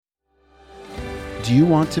Do you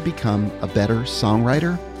want to become a better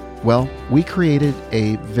songwriter? Well, we created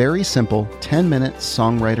a very simple 10-minute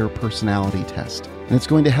songwriter personality test, and it's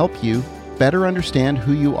going to help you better understand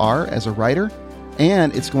who you are as a writer,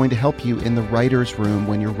 and it's going to help you in the writer's room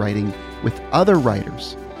when you're writing with other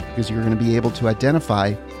writers, because you're going to be able to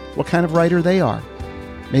identify what kind of writer they are.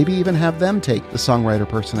 Maybe even have them take the songwriter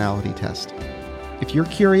personality test. If you're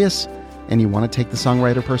curious and you want to take the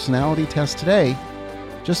songwriter personality test today,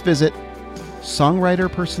 just visit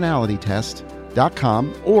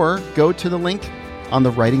songwriterpersonalitytest.com or go to the link on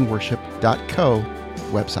the writingworship.co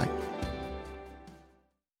website.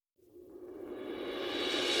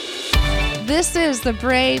 This is the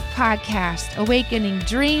Brave Podcast, awakening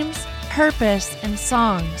dreams, purpose, and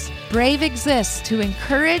songs. Brave exists to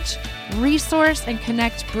encourage, resource, and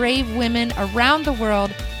connect brave women around the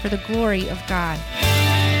world for the glory of God.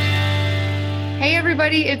 Hey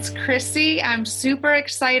everybody, it's Chrissy. I'm super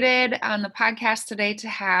excited on the podcast today to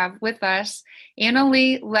have with us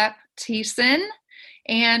Annalie Lepp-Thiessen,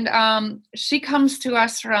 and she comes to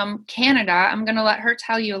us from Canada. I'm going to let her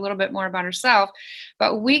tell you a little bit more about herself,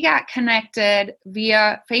 but we got connected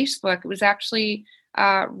via Facebook. It was actually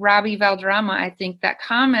Robbie Valderrama, I think, that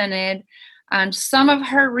commented on some of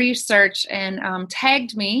her research and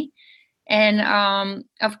tagged me. And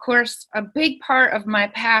of course, a big part of my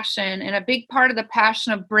passion and a big part of the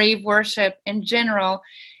passion of Brave Worship in general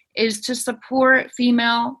is to support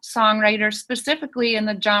female songwriters, specifically in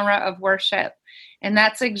the genre of worship. And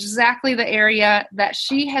that's exactly the area that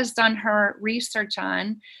she has done her research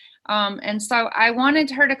on. And so I wanted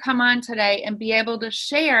her to come on today and be able to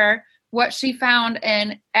share what she found.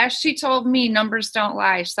 And as she told me, numbers don't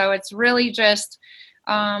lie. So it's really just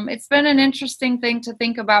it's been an interesting thing to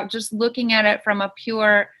think about, just looking at it from a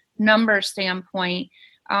pure number standpoint.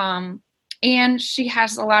 And she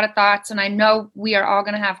has a lot of thoughts, and I know we are all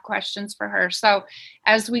going to have questions for her. So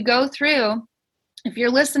as we go through, if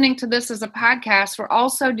you're listening to this as a podcast, we're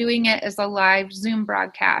also doing it as a live Zoom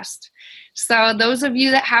broadcast. So those of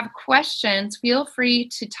you that have questions, feel free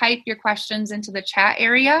to type your questions into the chat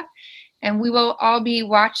area, and we will all be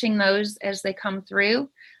watching those as they come through.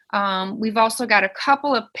 We've also got a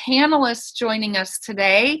couple of panelists joining us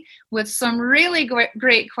today with some really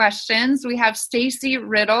great questions. We have Stacy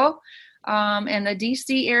Riddle in the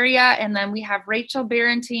DC area, and then we have Rachel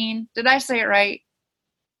Barentine. Did I say it right?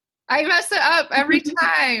 I mess it up every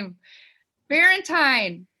time.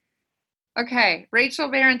 Barentine. Okay, Rachel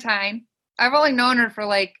Barentine. I've only known her for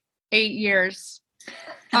like 8 years.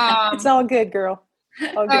 It's all good, girl.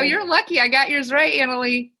 All good. Oh, you're lucky. I got yours right,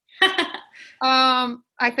 Annalie.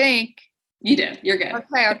 I think. You did. You're good.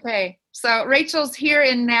 Okay. So Rachel's here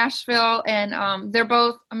in Nashville, and they're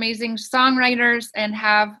both amazing songwriters and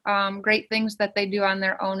have great things that they do on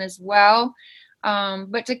their own as well.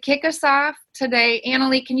 But to kick us off today,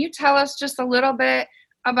 Annalie, can you tell us just a little bit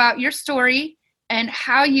about your story and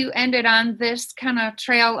how you ended on this kind of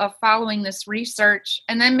trail of following this research?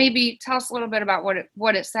 And then maybe tell us a little bit about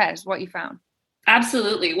what it says, what you found.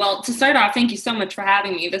 Absolutely. Well, to start off, thank you so much for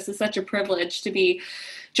having me. This is such a privilege to be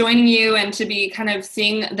joining you and to be kind of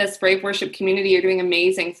seeing this Brave Worship community. You're doing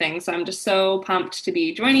amazing things. So I'm just so pumped to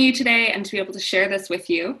be joining you today and to be able to share this with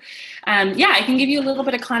you. I can give you a little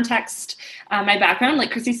bit of context. My background,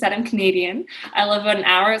 like Chrissy said, I'm Canadian. I live about an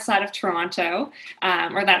hour outside of Toronto,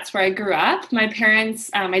 or that's where I grew up. My parents,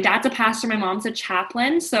 my dad's a pastor, my mom's a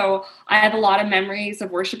chaplain. So I have a lot of memories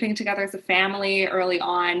of worshiping together as a family early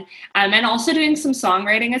on, and also doing some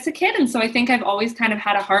songwriting as a kid. And so I think I've always kind of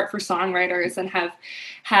had a heart for songwriters and have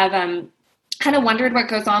kind of wondered what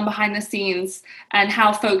goes on behind the scenes and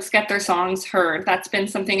how folks get their songs heard. That's been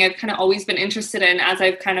something I've kind of always been interested in as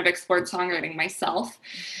I've kind of explored songwriting myself.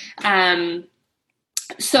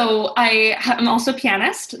 So I'm also a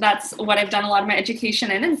pianist. That's what I've done a lot of my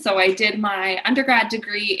education in. And so I did my undergrad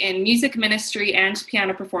degree in music ministry and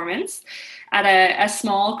piano performance at a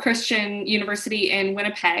small Christian university in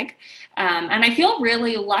Winnipeg. And I feel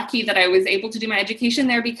really lucky that I was able to do my education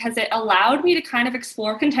there because it allowed me to kind of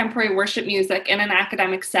explore contemporary worship music in an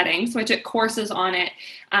academic setting. So I took courses on it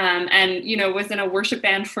and, was in a worship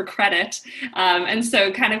band for credit. And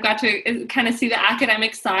so kind of got to kind of see the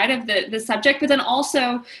academic side of the subject, but then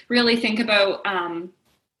also really think about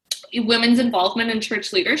women's involvement in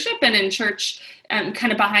church leadership and in church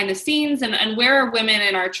kind of behind the scenes and where are women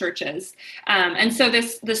in our churches. And so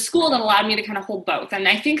the school that allowed me to kind of hold both. And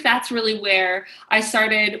I think that's really where I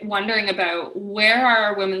started wondering about where are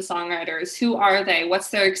our women songwriters? Who are they? What's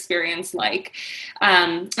their experience like?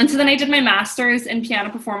 And so then I did my master's in piano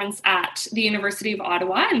performance at the University of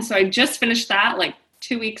Ottawa. And so I just finished that like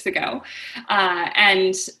 2 weeks ago,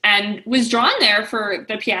 and was drawn there for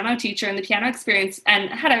the piano teacher and the piano experience, and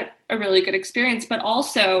had a really good experience. But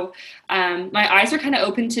also, my eyes were kind of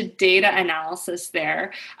open to data analysis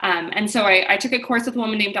there, and so I took a course with a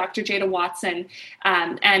woman named Dr. Jada Watson,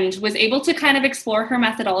 and was able to kind of explore her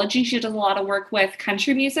methodology. She does a lot of work with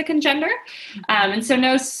country music and gender, and so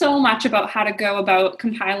knows so much about how to go about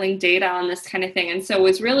compiling data on this kind of thing. And so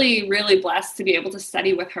was really, really blessed to be able to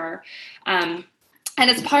study with her. And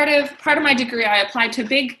as part of my degree, I applied to a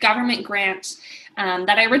big government grant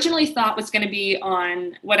that I originally thought was going to be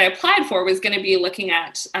on, what I applied for was going to be looking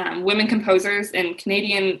at women composers in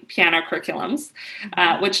Canadian piano curriculums,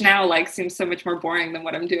 which now seems so much more boring than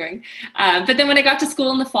what I'm doing. But then when I got to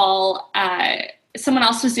school in the fall, someone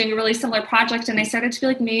else was doing a really similar project, and I started to be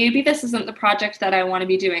like, maybe this isn't the project that I want to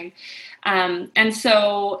be doing. And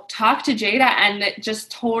so talked to Jada, and it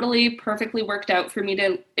just totally perfectly worked out for me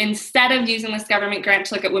to, instead of using this government grant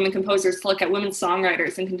to look at women composers, to look at women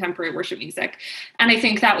songwriters in contemporary worship music. And I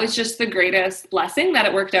think that was just the greatest blessing, that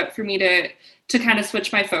it worked out for me to kind of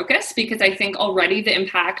switch my focus, because I think already the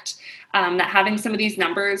impact that having some of these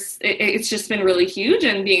numbers, it's just been really huge,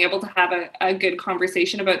 and being able to have a good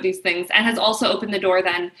conversation about these things, and has also opened the door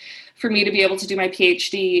then for me to be able to do my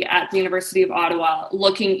PhD at the University of Ottawa,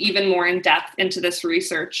 looking even more in depth into this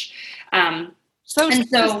research. So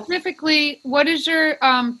specifically, what is your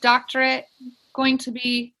doctorate going to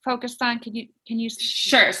be focused on? Can you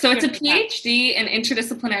Sure. So it's a PhD in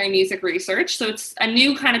interdisciplinary music research. So it's a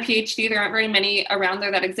new kind of PhD. There aren't very many around there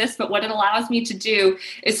that exist, but what it allows me to do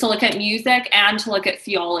is to look at music and to look at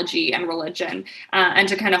theology and religion, and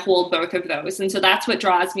to kind of hold both of those. And so that's what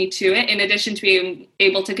draws me to it, in addition to being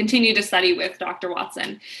able to continue to study with Dr.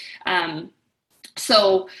 Watson.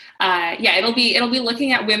 It'll be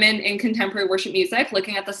looking at women in contemporary worship music,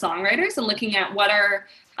 looking at the songwriters, and looking at what are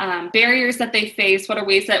barriers that they face, what are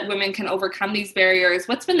ways that women can overcome these barriers,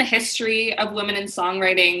 what's been the history of women in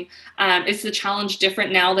songwriting, is the challenge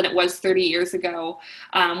different now than it was 30 years ago,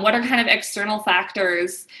 what are kind of external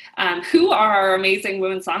factors, who are our amazing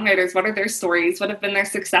women songwriters, what are their stories, what have been their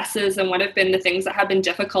successes, and what have been the things that have been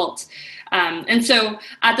difficult. And so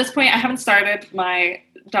at this point, I haven't started my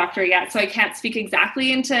doctorate yet, so I can't speak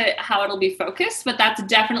exactly into how it'll be focused, but that's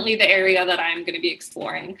definitely the area that I'm going to be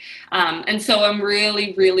exploring. And so I'm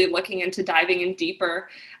really, really looking into diving in deeper.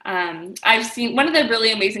 I've seen one of the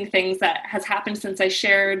really amazing things that has happened since I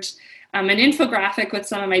shared an infographic with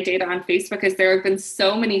some of my data on Facebook is there have been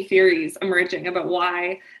so many theories emerging about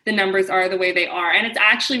why the numbers are the way they are. And it's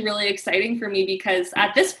actually really exciting for me, because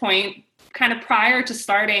at this point, kind of prior to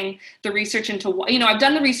starting the research into, I've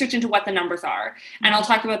done the research into what the numbers are, and I'll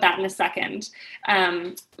talk about that in a second.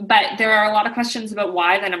 But there are a lot of questions about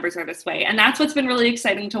why the numbers are this way. And that's what's been really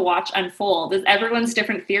exciting to watch unfold, is everyone's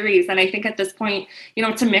different theories. And I think at this point,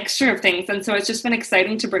 it's a mixture of things. And so it's just been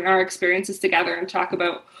exciting to bring our experiences together and talk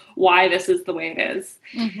about why this is the way it is.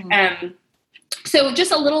 Mm-hmm. So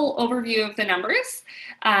just a little overview of the numbers.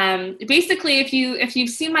 Basically, if you've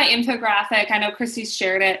seen my infographic, I know Chrissy's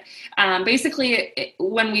shared it.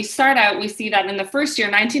 When we start out, we see that in the first year,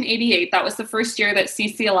 1988, that was the first year that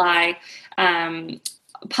CCLI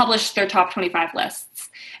published their top 25 lists.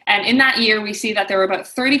 And in that year, we see that there were about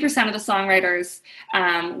 30% of the songwriters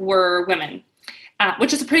were women,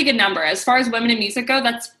 which is a pretty good number. As far as women in music go,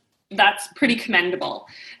 that's pretty commendable.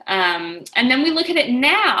 And then we look at it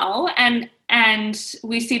now, and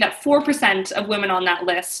we see that 4% of women on that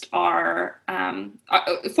list are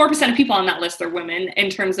 4% of people on that list are women in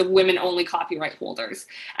terms of women-only copyright holders.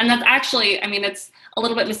 And that's actually, it's a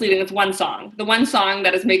little bit misleading. It's one song. The one song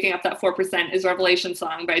that is making up that 4% is Revelation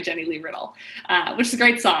Song by Jenny Lee Riddle, which is a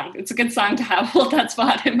great song. It's a good song to have hold that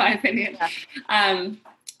spot, in my opinion. Yeah.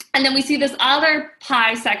 And then we see this other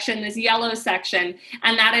pie section, this yellow section,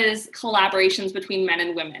 and that is collaborations between men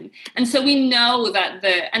and women. And so we know that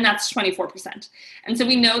and that's 24%. And so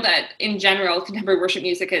we know that in general, contemporary worship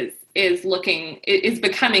music is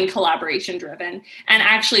becoming collaboration driven. And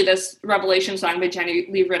actually this Revelation Song by Jenny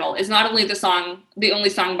Lee Riddle is not only the only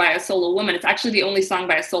song by a solo woman, it's actually the only song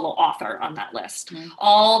by a solo author on that list. Mm-hmm.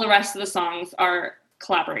 All the rest of the songs are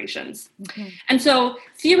collaborations. Mm-hmm. And so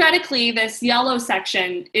theoretically, this yellow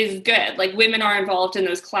section is good. Like, women are involved in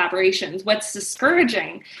those collaborations. What's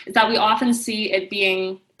discouraging is that we often see it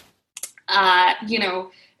being,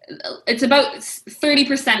 it's about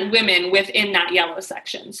 30% women within that yellow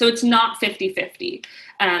section. So it's not 50-50.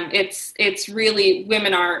 It's really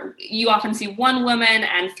you often see one woman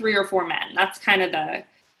and 3 or 4 men. That's kind of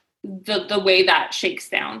the way that shakes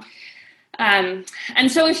down. And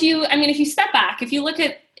so if you step back, if you look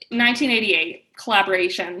at 1988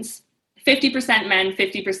 collaborations, 50% men,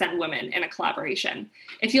 50% women in a collaboration.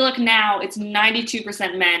 If you look now, it's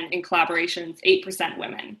 92% men in collaborations, 8%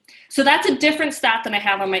 women. So that's a different stat than I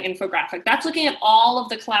have on my infographic. That's looking at all of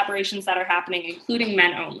the collaborations that are happening, including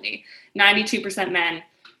men only. 92% men,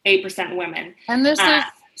 8% women. And this is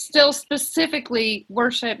still specifically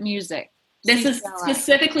worship music. This is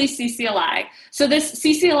specifically CCLI. So this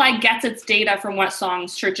CCLI gets its data from what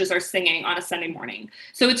songs churches are singing on a Sunday morning.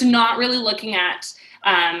 So it's not really looking at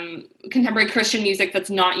contemporary Christian music that's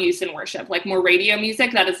not used in worship, like more radio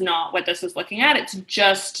music. That is not what this is looking at. It's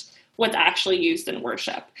just what's actually used in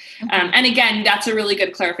worship. And again, that's a really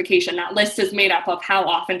good clarification. That list is made up of how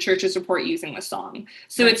often churches report using the song.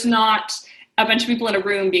 So it's not a bunch of people in a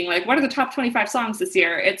room being like, what are the top 25 songs this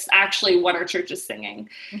year? It's actually what our church is singing.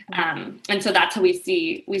 And so that's how we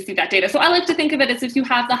see that data. So I like to think of it as if you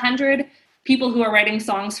have the 100 people who are writing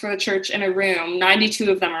songs for the church in a room,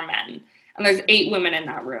 92 of them are men. And there's 8 women in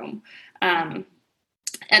that room. And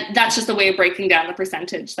that's just a way of breaking down the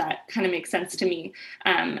percentage that kind of makes sense to me.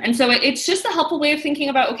 And so it's just a helpful way of thinking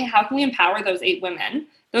about, okay, how can we empower those 8 women?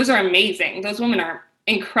 Those are amazing. Those women are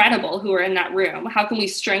incredible who are in that room. How can we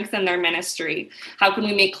strengthen their ministry? How can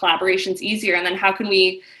we make collaborations easier? And then how can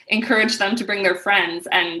we encourage them to bring their friends,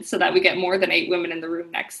 and so that we get more than 8 women in the room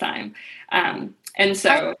next time? And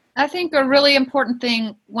so I think a really important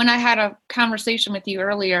thing, when I had a conversation with you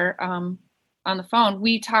earlier on the phone,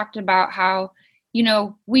 we talked about how,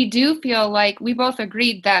 we do feel like we both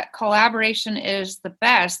agreed that collaboration is the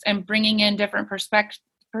best and bringing in different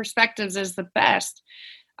perspectives is the best.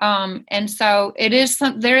 And so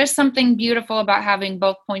there is something beautiful about having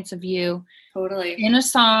both points of view totally in a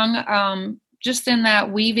song, just in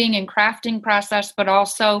that weaving and crafting process, but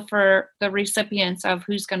also for the recipients of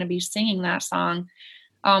who's going to be singing that song.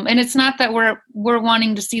 And it's not that we're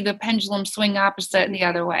wanting to see the pendulum swing opposite the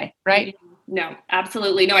other way, right? No,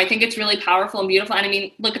 absolutely. No, I think it's really powerful and beautiful. And I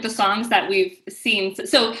mean, look at the songs that we've seen.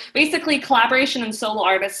 So basically collaboration and solo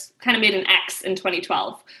artists kind of made an X in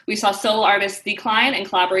 2012. We saw solo artists decline and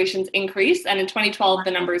collaborations increase. And in 2012,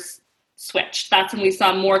 the numbers switched. That's when we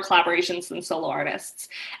saw more collaborations than solo artists.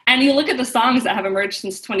 And you look at the songs that have emerged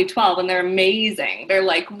since 2012 and they're amazing. They're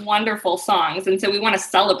like wonderful songs. And so we want to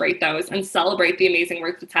celebrate those and celebrate the amazing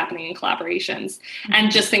work that's happening in collaborations,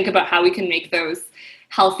 and just think about how we can make those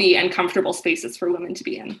healthy and comfortable spaces for women to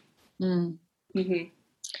be in.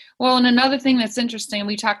 Well, and another thing that's interesting,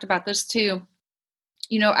 we talked about this too.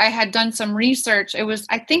 I had done some research.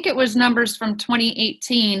 I think it was numbers from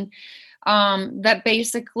 2018 that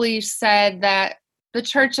basically said that the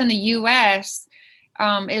church in the U.S.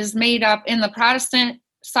 is made up, in the Protestant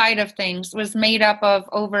side of things, was made up of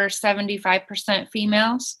over 75%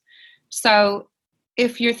 females. So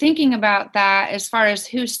if you're thinking about that, as far as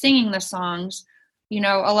who's singing the songs,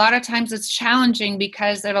 a lot of times it's challenging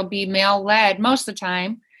because it'll be male-led most of the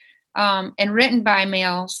time, and written by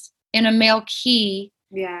males in a male key,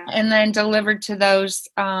 and then delivered to those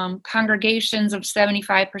congregations of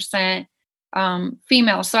 75%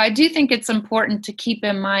 female. So I do think it's important to keep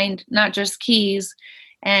in mind not just keys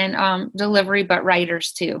and delivery, but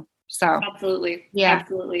writers too. So absolutely,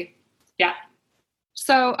 absolutely, yeah.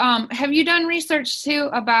 So have you done research too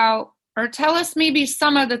about, or tell us maybe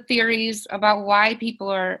some of the theories about why people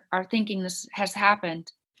are thinking this has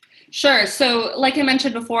happened? Sure. So like I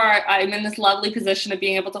mentioned before, I'm in this lovely position of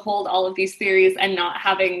being able to hold all of these theories and not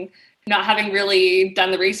having really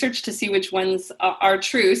done the research to see which ones are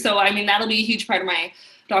true. So, I mean, that'll be a huge part of my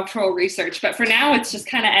doctoral research. But for now, it's just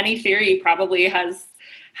kind of any theory probably has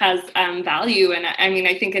value. And I mean,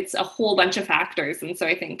 I think it's a whole bunch of factors. And so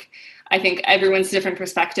I think everyone's different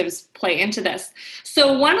perspectives play into this.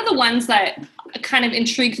 So one of the ones that kind of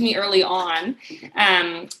intrigued me early on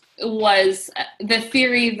was the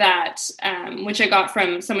theory that, which I got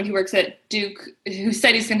from someone who works at Duke, who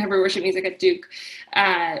studies contemporary worship music at Duke,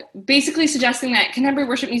 basically suggesting that contemporary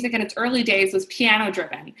worship music in its early days was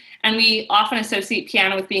piano-driven. And we often associate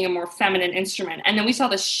piano with being a more feminine instrument. And then we saw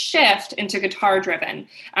the shift into guitar-driven,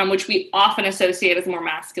 which we often associate as a more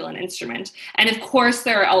masculine instrument. And of course,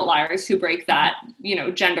 there are outliers who break that,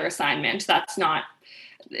 gender assignment.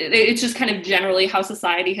 It's just kind of generally how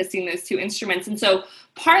society has seen those two instruments. And so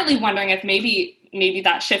partly wondering if maybe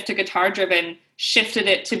that shift to guitar-driven shifted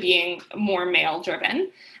it to being more male-driven.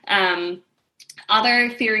 Other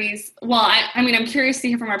theories, well, I mean, I'm curious to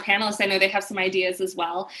hear from our panelists. I know they have some ideas as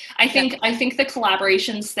well. I think the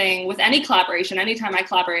collaborations thing, with any collaboration, anytime I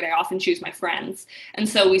collaborate, I often choose my friends. And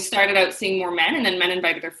so we started out seeing more men, and then men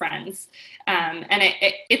invited their friends. And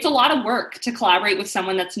it's a lot of work to collaborate with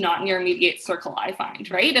someone that's not in your immediate circle, I find,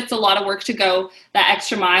 right? It's a lot of work to go that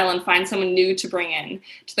extra mile and find someone new to bring in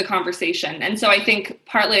to the conversation. And so I think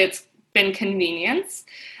partly it's been convenience.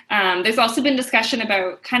 There's also been discussion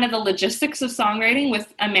about kind of the logistics of songwriting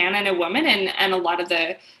with a man and a woman, and a lot of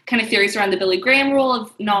the kind of theories around the Billy Graham rule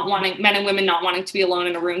of not wanting men and women not wanting to be alone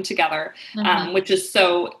in a room together, which is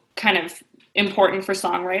so kind of important for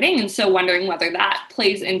songwriting. And so wondering whether that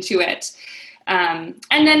plays into it. And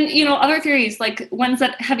then, other theories, like ones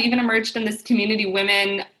that have even emerged in this community,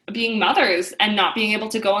 women being mothers and not being able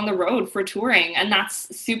to go on the road for touring. And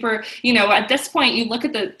that's super, at this point, you look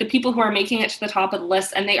at the people who are making it to the top of the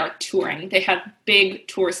list and they are touring. They have big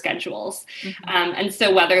tour schedules. And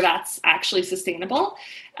so whether that's actually sustainable,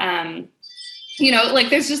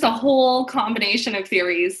 there's just a whole combination of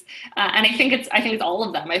theories. And I think it's all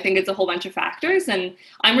of them. I think it's a whole bunch of factors. And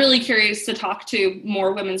I'm really curious to talk to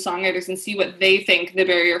more women songwriters and see what they think the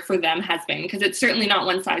barrier for them has been, because it's certainly not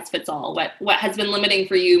one size fits all. What has been limiting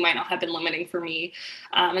for you might not have been limiting for me.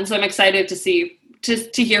 And so I'm excited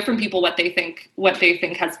to hear from people what they think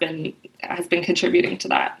has been contributing to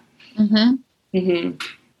that.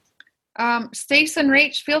 Stace and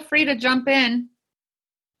Rach, feel free to jump in.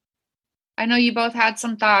 I know you both had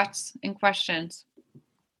some thoughts and questions.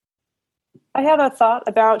 I had a thought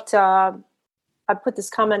about, I put this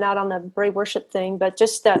comment out on the Brave Worship thing, but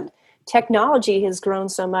just that technology has grown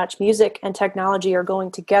so much. Music and technology are going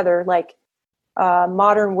together, like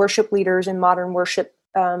modern worship leaders and modern worship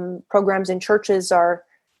programs in churches are,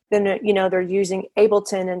 they're using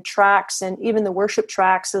Ableton and tracks and even the worship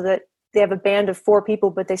tracks so that they have a band of 4 people,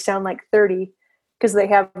 but they sound like 30. Because they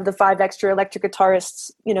have the 5 extra electric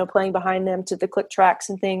guitarists, playing behind them to the click tracks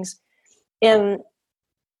and things. And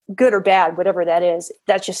good or bad, whatever that is,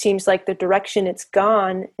 that just seems like the direction it's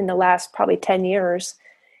gone in the last probably 10 years.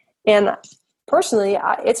 And personally,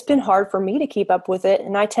 it's been hard for me to keep up with it.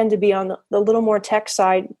 And I tend to be on the little more tech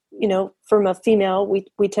side, from a female,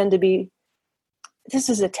 we tend to be, this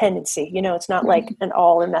is a tendency, it's not like an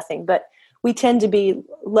all or nothing, but we tend to be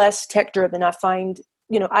less tech driven. I find,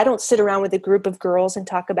 I don't sit around with a group of girls and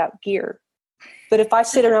talk about gear. But if I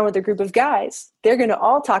sit around with a group of guys, they're going to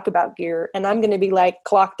all talk about gear. And I'm going to be like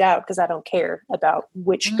clocked out because I don't care about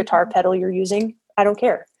which guitar pedal you're using. I don't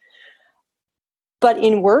care. But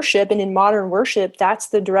in worship and in modern worship, that's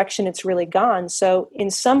the direction it's really gone. So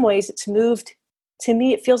in some ways it's moved, to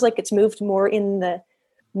me, it feels like it's moved more in the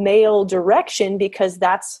male direction because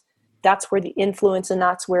that's where the influence and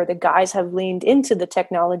that's where the guys have leaned into the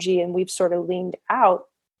technology and we've sort of leaned out.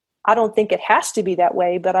 I don't think it has to be that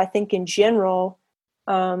way, but I think in general,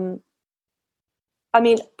 even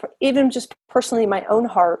just personally in my own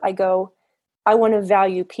heart, I want to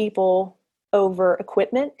value people over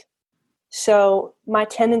equipment. So my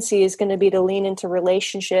tendency is going to be to lean into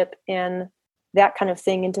relationship and that kind of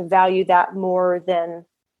thing and to value that more than,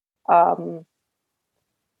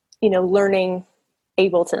 learning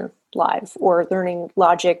Ableton live or learning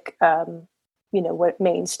Logic, what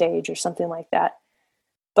main stage or something like that.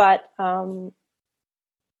 But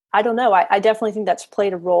I don't know. I definitely think that's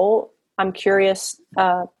played a role. I'm curious,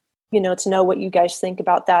 to know what you guys think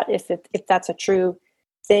about that, if that's a true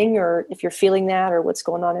thing or if you're feeling that or what's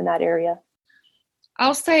going on in that area.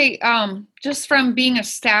 I'll say, just from being a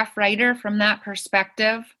staff writer from that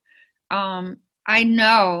perspective, I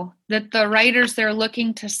know that the writers they're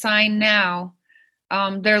looking to sign now,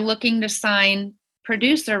 they're looking to sign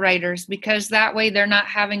producer writers because that way they're not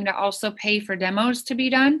having to also pay for demos to be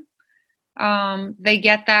done. They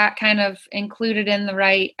get that kind of included in the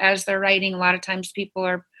write as they're writing. A lot of times people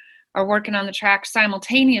are working on the track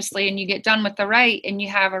simultaneously and you get done with the write and you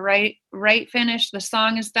have a write finished, the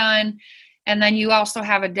song is done, and then you also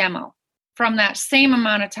have a demo from that same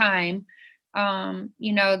amount of time.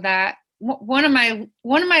 That one of my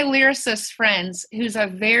lyricist friends who's a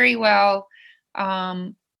very well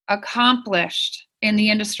accomplished in the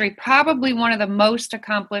industry, probably one of the most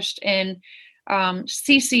accomplished in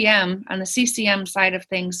CCM, on the CCM side of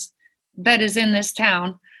things that is in this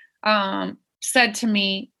town, said to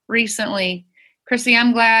me recently, Chrissy,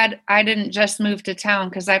 I'm glad I didn't just move to town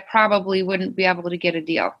because I probably wouldn't be able to get a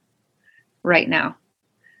deal right now,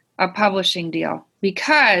 a publishing deal,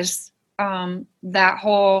 because that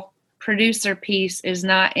whole producer piece is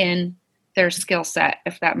not in their skill set,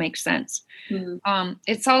 if that makes sense. Mm-hmm.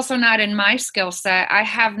 It's also not in my skill set. I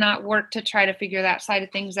have not worked to try to figure that side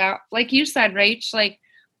of things out. Like you said, Rach, like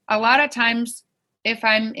a lot of times if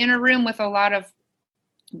I'm in a room with a lot of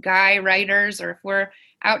guy writers, or if we're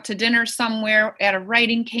out to dinner somewhere at a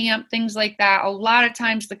writing camp, things like that, a lot of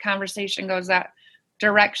times the conversation goes that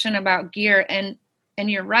direction about gear. And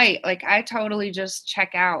you're right. Like I totally just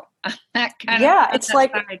check out on that kind of it's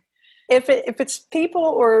like side. If it's people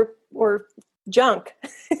or junk,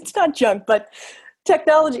 it's not junk, but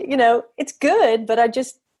technology, it's good, but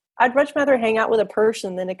I'd much rather hang out with a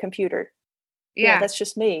person than a computer. Yeah. That's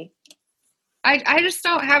just me. I just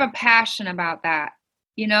don't have a passion about that,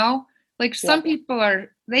 you know? Like some people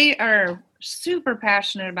they are super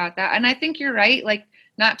passionate about that. And I think you're right, like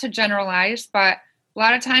not to generalize, but a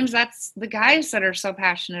lot of times that's the guys that are so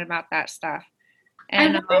passionate about that stuff.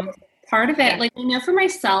 And part of it, like I know for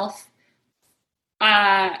myself,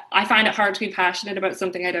 I find it hard to be passionate about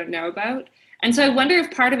something I don't know about. And so I wonder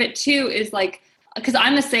if part of it too is like, because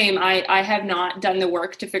I'm the same, I have not done the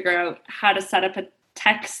work to figure out how to set up a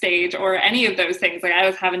tech stage or any of those things. Like I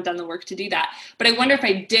haven't done the work to do that. But I wonder if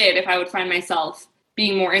I did, if I would find myself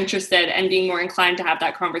being more interested and being more inclined to have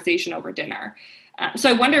that conversation over dinner. So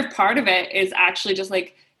I wonder if part of it is actually just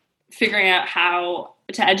like figuring out how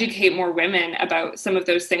to educate more women about some of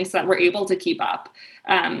those things so that we're able to keep up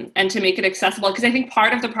and to make it accessible. Because I think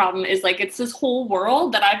part of the problem is like it's this whole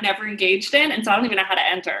world that I've never engaged in, and so I don't even know how to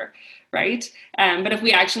enter, right? But if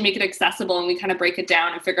we actually make it accessible and we kind of break it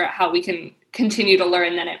down and figure out how we can continue to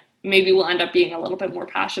learn, then maybe we'll end up being a little bit more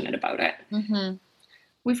passionate about it. Mm-hmm.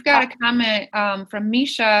 We've got a comment from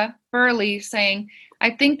Misha Burley saying, I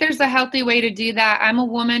think there's a healthy way to do that. I'm a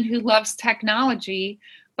woman who loves technology,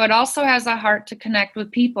 but also has a heart to connect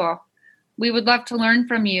with people. We would love to learn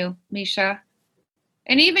from you, Misha.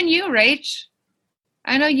 And even you, Rach.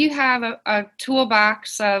 I know you have a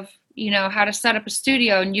toolbox of, how to set up a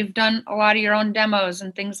studio, and you've done a lot of your own demos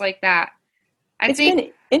and things like that. It's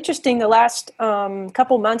been interesting the last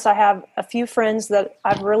couple months. I have a few friends that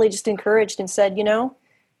I've really just encouraged and said,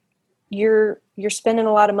 you're spending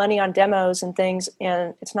a lot of money on demos and things,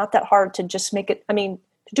 and it's not that hard to just make it. I mean,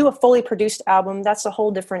 to do a fully produced album, that's a whole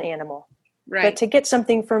different animal. Right. But to get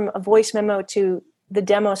something from a voice memo to the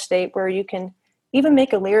demo state where you can even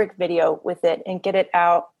make a lyric video with it and get it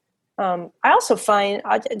out. I also find,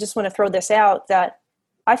 I just want to throw this out, that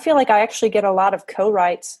I feel like I actually get a lot of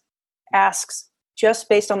co-writes asks just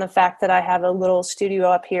based on the fact that I have a little studio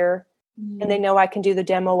up here and they know I can do the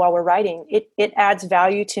demo while we're writing. It adds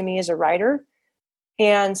value to me as a writer.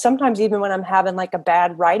 And sometimes even when I'm having like a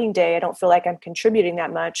bad writing day, I don't feel like I'm contributing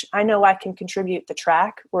that much. I know I can contribute the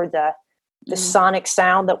track or the sonic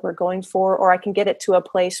sound that we're going for, or I can get it to a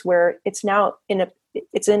place where it's now in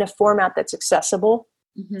a format that's accessible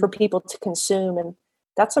for people to consume. And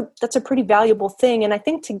that's a pretty valuable thing. And I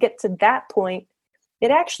think to get to that point,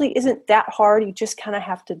 it actually isn't that hard. You just kind of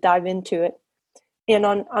have to dive into it. And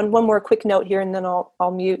on one more quick note here, and then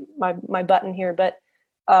I'll mute my button here. But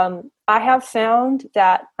I have found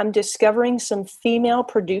that I'm discovering some female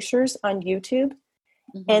producers on YouTube,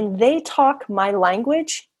 and they talk my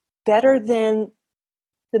language better than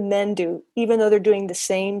the men do, even though they're doing the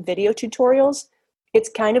same video tutorials. It's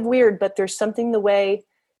kind of weird, but there's something the way,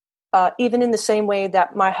 even in the same way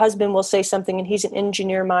that my husband will say something and he's an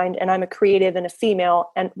engineer mind and I'm a creative and a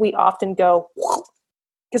female, and we often go,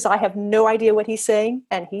 because I have no idea what he's saying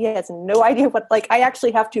and he has no idea what, like, I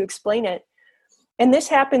actually have to explain it. And this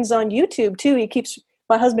happens on YouTube too.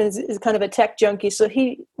 My husband is kind of a tech junkie, so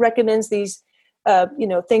he recommends these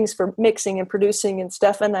things for mixing and producing and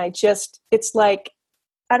stuff. And it's like,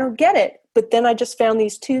 I don't get it. But then I just found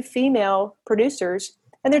these two female producers,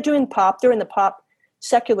 and they're doing pop. They're in the pop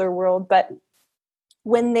secular world. But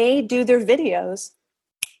when they do their videos,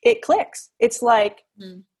 it clicks. It's like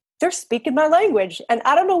they're speaking my language. And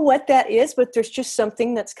I don't know what that is, but there's just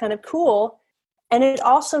something that's kind of cool. And it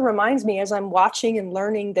also reminds me, as I'm watching and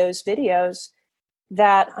learning those videos,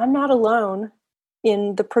 that I'm not alone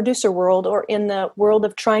in the producer world or in the world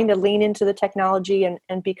of trying to lean into the technology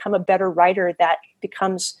and become a better writer that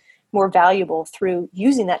becomes more valuable through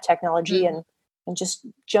using that technology and just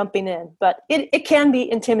jumping in. But it can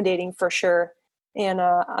be intimidating for sure. And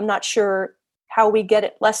I'm not sure how we get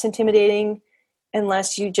it less intimidating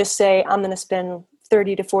unless you just say, I'm going to spend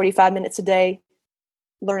 30 to 45 minutes a day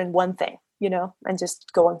learning one thing, and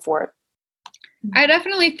just going for it. I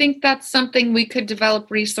definitely think that's something we could develop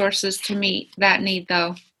resources to meet that need,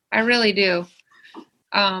 though. I really do.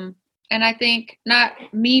 And I think not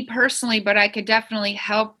me personally, but I could definitely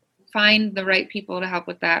help find the right people to help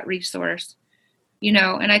with that resource,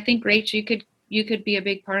 and I think, Rach, you could be a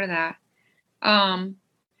big part of that. On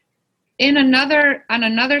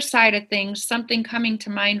another side of things, something coming to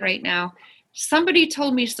mind right now, somebody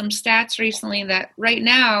told me some stats recently that right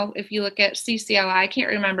now, if you look at CCLI, I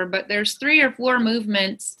can't remember, but there's 3 or 4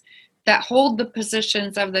 movements that hold the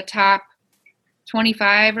positions of the top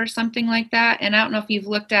 25 or something like that. And I don't know if you've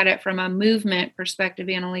looked at it from a movement perspective,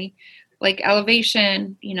 Annalie, like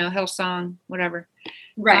Elevation, Hillsong, whatever.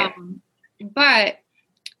 Right. But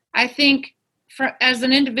I think as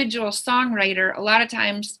an individual songwriter, a lot of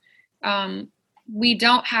times we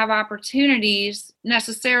don't have opportunities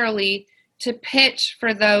necessarily to pitch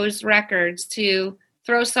for those records, to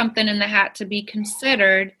throw something in the hat to be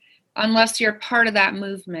considered, unless you're part of that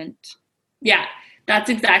movement. Yeah, that's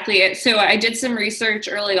exactly it. So I did some research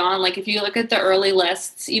early on. Like if you look at the early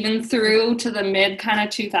lists, even through to the mid kind of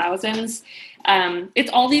 2000s,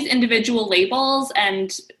 it's all these individual labels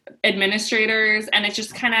and administrators, and it's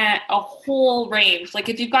just kind of a whole range. Like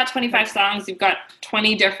if you've got 25 songs, you've got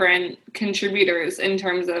 20 different contributors in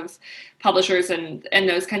terms of publishers and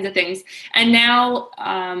those kinds of things. And now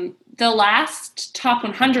the last top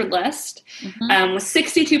 100 list was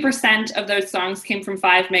 62% of those songs came from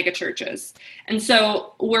 5 mega churches. And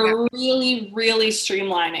so we're really, really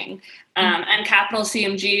streamlining. And Capital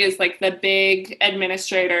CMG is like the big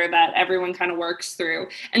administrator that everyone kind of works through.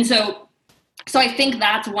 And so I think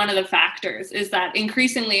that's one of the factors, is that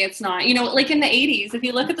increasingly it's not, you know, like in the 80s, if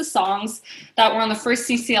you look at the songs that were on the first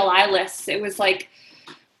CCLI lists, it was like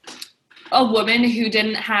a woman who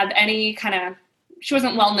didn't have any kind of, she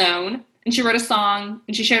wasn't well known, and she wrote a song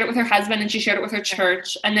and she shared it with her husband and she shared it with her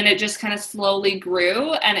church. And then it just kind of slowly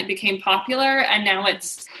grew and it became popular. And now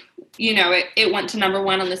it's, you know, it went to number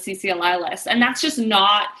 1 on the CCLI list. And that's just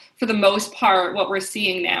not, for the most part, what we're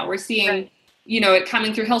seeing now. We're seeing, you know, it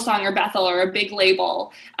coming through Hillsong or Bethel or a big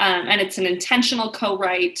label. And it's an intentional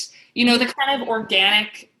co-write, you know, the kind of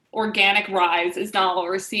organic rise is not what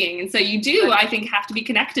we're seeing. And so you do, I think, have to be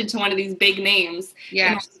connected to one of these big names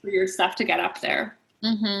in order for your stuff to get up there.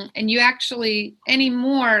 And you actually,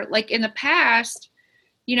 anymore, like in the past,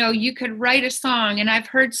 you know, you could write a song, and I've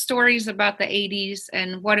heard stories about the 80s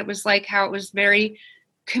and what it was like, how it was very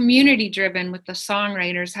community driven with the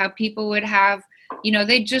songwriters, how people would have, you know,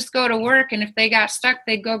 they'd just go to work, and if they got stuck,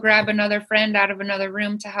 they'd go grab another friend out of another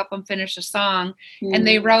room to help them finish a song. And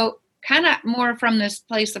they wrote kind of more from this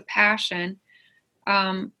place of passion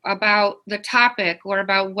about the topic or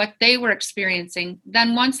about what they were experiencing.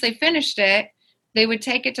 Then once they finished it, they would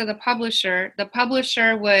take it to the publisher. The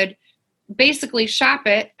publisher would basically shop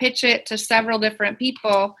it, pitch it to several different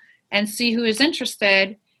people, and see who is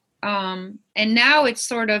interested. And now it's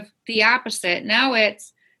sort of the opposite. Now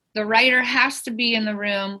it's the writer has to be in the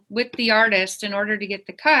room with the artist in order to get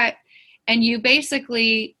the cut. And you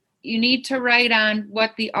need to write on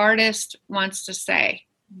what the artist wants to say,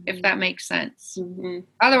 if that makes sense.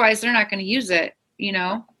 Otherwise, they're not going to use it, you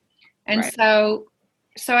know? And so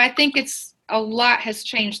I think a lot has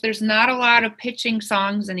changed. There's not a lot of pitching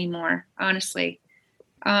songs anymore, honestly.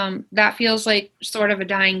 That feels like sort of a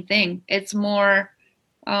dying thing. It's more,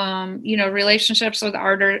 you know, relationships with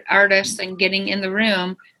artists and getting in the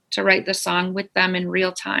room to write the song with them in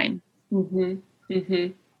real time.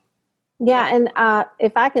 Yeah, and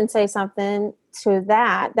if I can say something to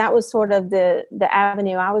that, that was sort of the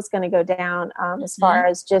avenue I was going to go down as far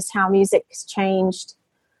as just how music's changed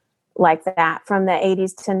like that from the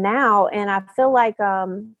 80s to now. And I feel like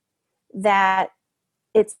that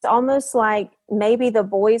it's almost like maybe the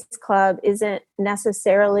boys club isn't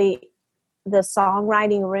necessarily the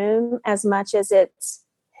songwriting room as much as it's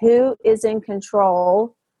who is in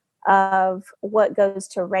control of what goes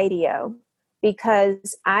to radio.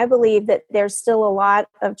 Because I believe that there's still a lot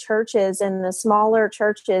of churches, and the smaller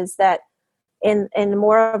churches that in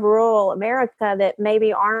more of rural America that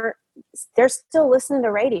maybe they're still listening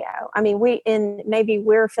to radio. I mean, maybe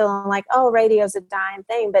we're feeling like, oh, radio's a dying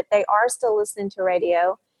thing, but they are still listening to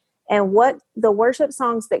radio. And what the worship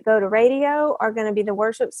songs that go to radio are going to be the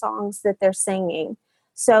worship songs that they're singing.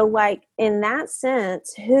 So like in that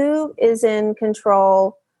sense, who is in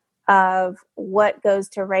control of what goes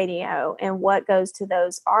to radio and what goes to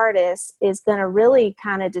those artists is going to really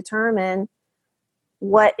kind of determine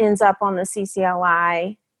what ends up on the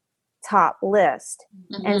CCLI top list.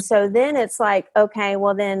 And so then it's like, okay,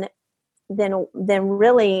 well then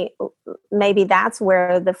really maybe that's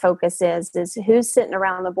where the focus is who's sitting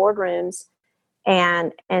around the boardrooms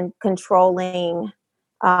and controlling,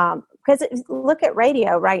 because look at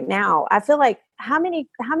radio right now. I feel like how many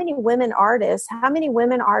women artists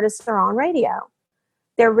are on radio?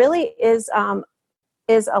 There really is a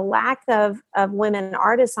lack of women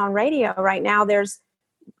artists on radio right now. There's,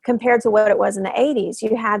 compared to what it was in the 80s,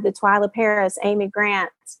 you had the Twyla Paris, Amy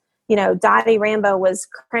Grant, you know, Dottie Rambo was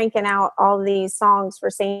cranking out all these songs for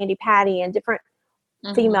Sandy Patty and different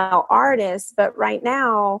female artists. But right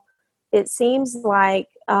now it seems like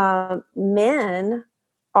men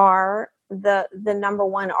are the number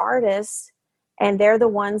one artists, and they're the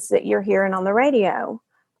ones that you're hearing on the radio.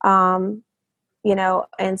 You know,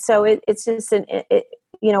 and so it's just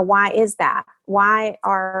you know, why is that? Why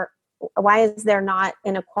is there not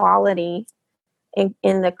inequality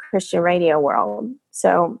in the Christian radio world.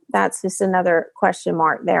 So that's just another question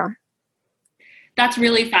mark there. That's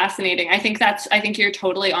really fascinating. I think you're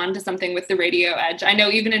totally on to something with the radio edge. I know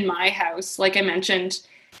even in my house, like I mentioned,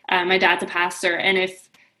 my dad's a pastor, and if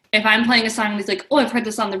I'm playing a song and he's like, oh, I've heard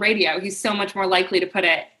this on the radio, he's so much more likely to put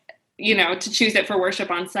it, to choose it for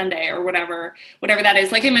worship on Sunday or whatever that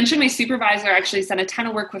is. Like I mentioned, my supervisor actually done a ton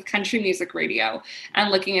of work with country music radio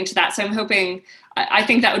and looking into that. So I'm hoping, I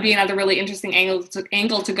think that would be another really interesting angle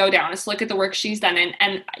to go down, is to look at the work she's done.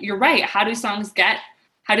 And you're right. How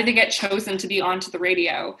do they get chosen to be onto the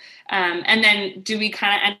radio? And then do we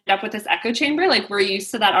kind of end up with this echo chamber? Like we're used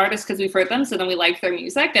to that artist because we've heard them, so then we like their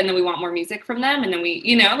music, and then we want more music from them, and then we,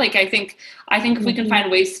 I think if we can find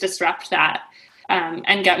ways to disrupt that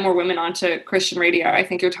and get more women onto Christian radio, I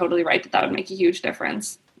think you're totally right that would make a huge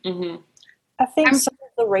difference. Mm-hmm. I think some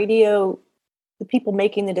of the people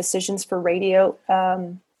making the decisions for radio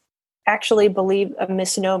actually believe a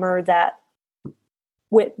misnomer that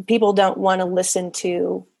people don't want to listen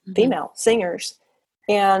to female singers.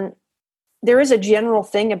 And there is a general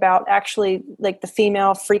thing about actually like the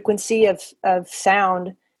female frequency of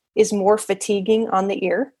sound is more fatiguing on the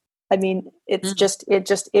ear. I mean, it just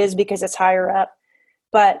is because it's higher up.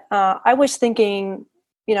 But I was thinking,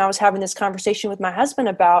 I was having this conversation with my husband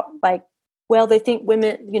about like, well, they think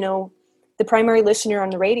women, the primary listener on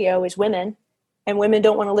the radio is women, and women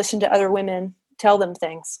don't want to listen to other women tell them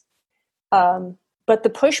things. But the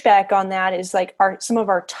pushback on that is like some of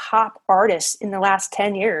our top artists in the last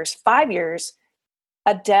 10 years, 5 years,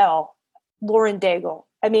 Adele, Lauren Daigle.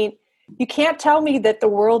 I mean, you can't tell me that the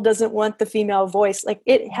world doesn't want the female voice. Like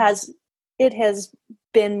it has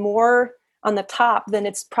been more on the top than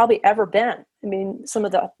it's probably ever been. I mean, some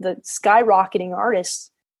of the skyrocketing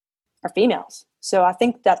artists are females. So I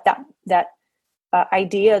think that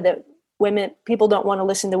idea that people don't want to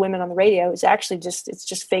listen to women on the radio is actually it's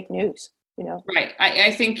just fake news. Right.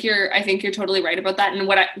 I think you're totally right about that. And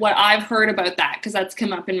what I've heard about that, because that's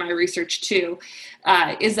come up in my research too,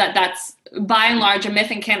 is that's by and large a myth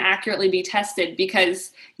and can't accurately be tested,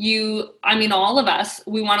 because all of us,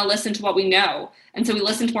 we want to listen to what we know. And so we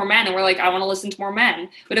listen to more men, and we're like, I want to listen to more men.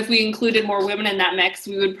 But if we included more women in that mix,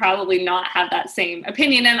 we would probably not have that same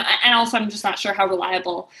opinion. And also, I'm just not sure how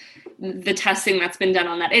reliable the testing that's been done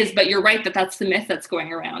on that is. But you're right that that's the myth that's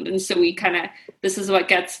going around. And so this is what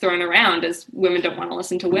gets thrown around, is women don't want to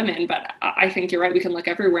listen to women. But I think you're right. We can look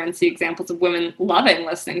everywhere and see examples of women loving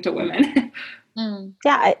listening to women.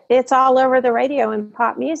 Yeah, it's all over the radio and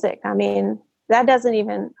pop music. I mean, that doesn't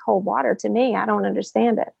even hold water to me. I don't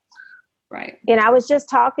understand it. Right. And I was just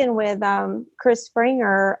talking with Chris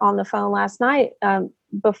Springer on the phone last night,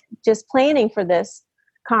 just planning for this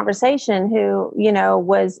conversation, who,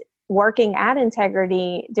 was working at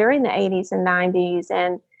Integrity during the 80s and 90s.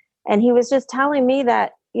 And he was just telling me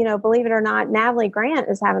that, believe it or not, Natalie Grant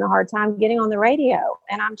is having a hard time getting on the radio.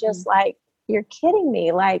 And I'm just like, you're kidding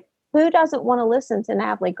me. Like, who doesn't want to listen to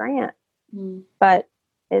Natalie Grant? But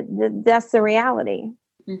that's the reality.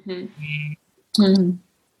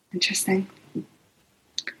 Interesting.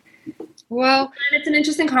 Well, it's an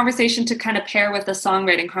interesting conversation to kind of pair with the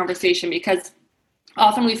songwriting conversation, because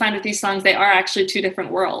often we find with these songs, they are actually two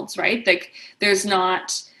different worlds, right? Like there's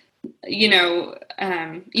not,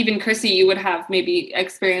 even Chrissy, you would have maybe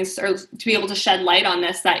experienced, or to be able to shed light on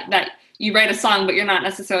this, that you write a song, but you're not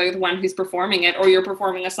necessarily the one who's performing it, or you're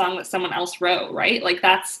performing a song that someone else wrote, right? Like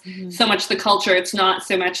that's so much the culture. It's not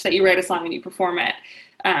so much that you write a song and you perform it.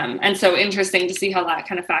 And so interesting to see how that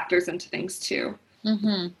kind of factors into things too.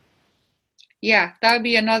 Yeah, that would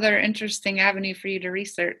be another interesting avenue for you to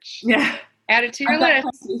research. Yeah. Add it to your list.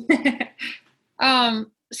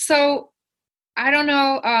 So I don't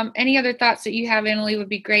know, any other thoughts that you have, Annalie, would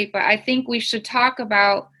be great, but I think we should talk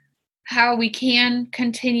about how we can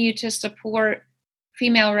continue to support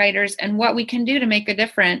female writers and what we can do to make a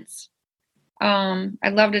difference.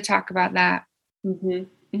 I'd love to talk about that.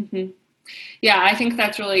 Yeah, I think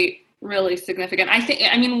that's really, really significant.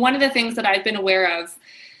 One of the things that I've been aware of,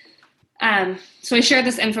 so I shared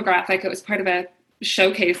this infographic. It was part of a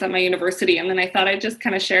showcase at my university, and then I thought I'd just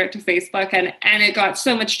kind of share it to Facebook, and it got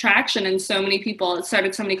so much traction, and so many people, it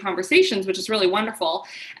started so many conversations, which is really wonderful.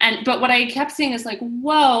 But what I kept seeing is like,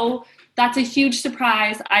 whoa, that's a huge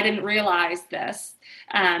surprise. I didn't realize this.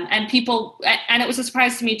 And it was a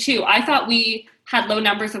surprise to me too. I thought we had low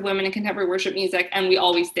numbers of women in contemporary worship music, and we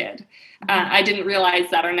always did. I didn't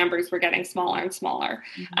realize that our numbers were getting smaller and smaller.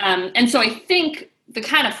 And so I think the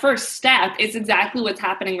kind of first step is exactly what's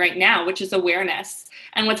happening right now, which is awareness.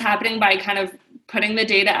 And what's happening by kind of putting the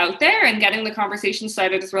data out there and getting the conversation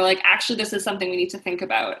started is we're like, actually, this is something we need to think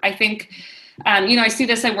about. I think I see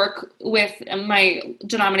this, I work with, my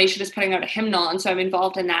denomination is putting out a hymnal, and so I'm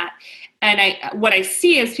involved in that. And what I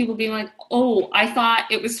see is people being like, oh, I thought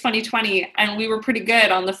it was 2020 and we were pretty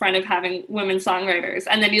good on the front of having women songwriters.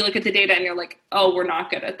 And then you look at the data and you're like, oh, we're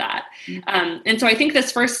not good at that. And so I think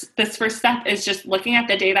this first step is just looking at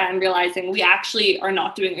the data and realizing we actually are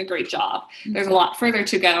not doing a great job. There's a lot further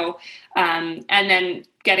to go. And then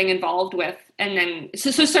getting involved with, and then,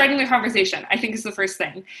 so starting the conversation, I think is the first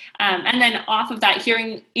thing. And then off of that,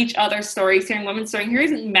 hearing each other's stories, hearing women's stories,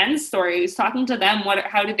 hearing men's stories, talking to them,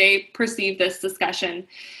 how do they perceive this discussion?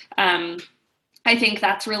 I think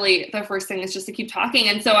that's really the first thing, is just to keep talking.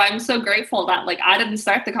 And so I'm so grateful that, like, I didn't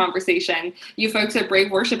start the conversation. You folks at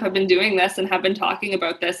Brave Worship have been doing this and have been talking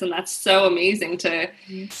about this. And that's so amazing to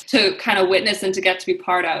kind of witness and to get to be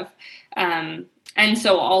part of. And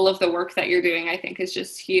so all of the work that you're doing, I think, is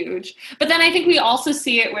just huge. But then I think we also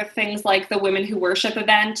see it with things like the Women Who Worship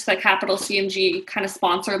event that Capital CMG kind of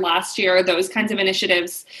sponsored last year, those kinds of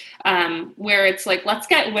initiatives, where it's like, let's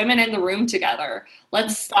get women in the room together.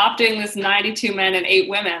 Let's stop doing this 92 men and 8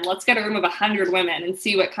 women. Let's get a room of 100 women and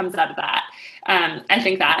see what comes out of that. I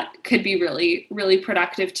think that could be really, really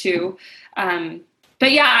productive too.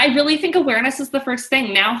 But yeah, I really think awareness is the first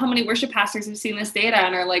thing. Now, how many worship pastors have seen this data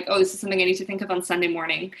and are like, oh, this is something I need to think of on Sunday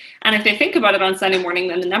morning. And if they think about it on Sunday morning,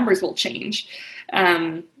 then the numbers will change.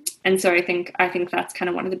 And so I think that's kind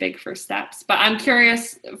of one of the big first steps. But I'm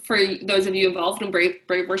curious, for those of you involved in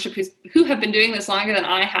Brave Worship who have been doing this longer than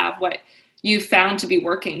I have, what you found to be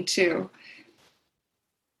working too.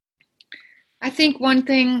 I think one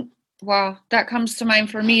thing, that comes to mind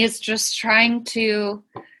for me is just trying to,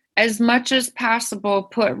 as much as possible,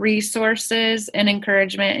 put resources and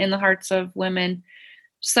encouragement in the hearts of women.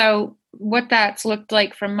 So what that's looked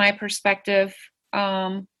like from my perspective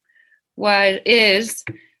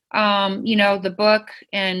the book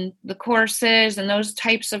and the courses and those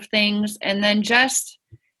types of things. And then just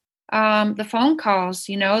the phone calls,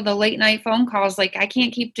 the late night phone calls, like, I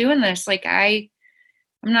can't keep doing this. Like, I'm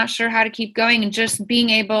not sure how to keep going, and just being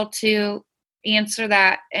able to answer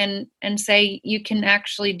that and say, you can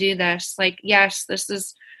actually do this. Like, yes, this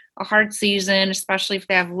is a hard season, especially if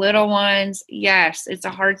they have little ones. Yes, it's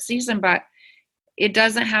a hard season, but it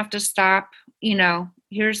doesn't have to stop.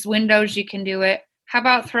 Here's windows, you can do it. How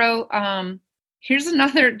about here's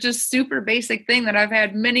another just super basic thing that I've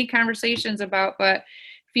had many conversations about, but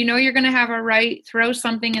if you're going to have a right, throw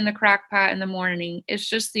something in the crock pot in the morning. It's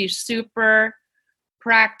just these super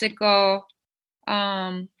practical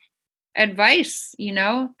advice,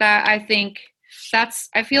 that I think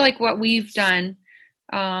I feel like what we've done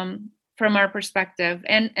from our perspective,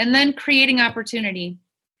 and then creating opportunity,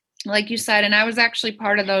 like you said. And I was actually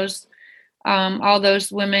part of those, all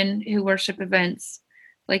those Women Who Worship events,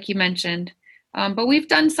 like you mentioned. But we've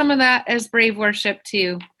done some of that as Brave Worship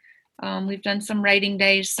too. We've done some writing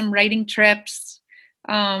days, some writing trips,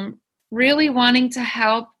 really wanting to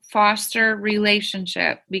help foster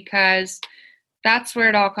relationship, because that's where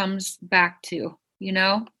it all comes back to,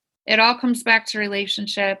 it all comes back to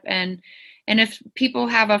relationship. And if people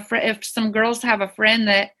have if some girls have a friend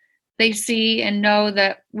that they see and know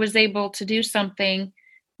that was able to do something,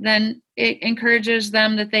 then it encourages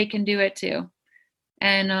them that they can do it too.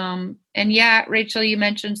 And yeah, Rachel, you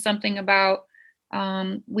mentioned something about,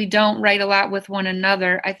 we don't write a lot with one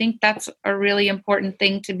another. I think that's a really important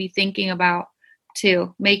thing to be thinking about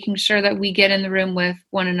too, making sure that we get in the room with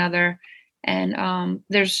one another. And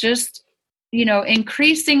there's just,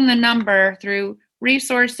 increasing the number through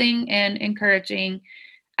resourcing and encouraging,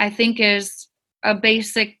 I think, is a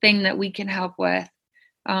basic thing that we can help with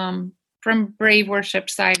from Brave Worship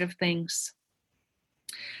side of things.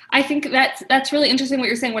 I think that's really interesting what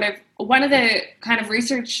you're saying. One of the kind of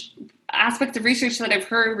aspects of research that I've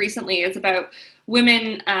heard recently is about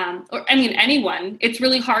women, anyone. It's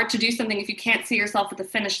really hard to do something if you can't see yourself at the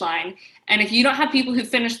finish line. And if you don't have people who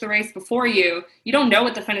finish the race before you, you don't know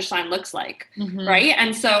what the finish line looks like, right?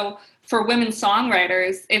 And so for women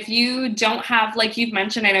songwriters, if you don't have, like you've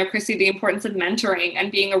mentioned, I know, Chrissy, the importance of mentoring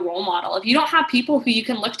and being a role model. If you don't have people who you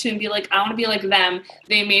can look to and be like, I want to be like them,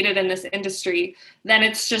 they made it in this industry, then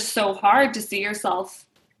it's just so hard to see yourself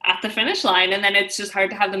at the finish line. And then it's just hard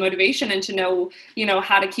to have the motivation and to know,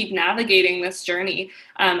 how to keep navigating this journey.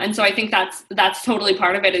 And so I think that's totally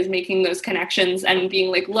part of it, is making those connections and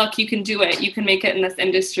being like, look, you can do it. You can make it in this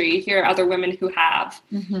industry. Here are other women who have.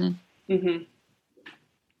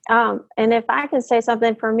 And if I can say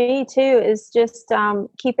something for me too, is just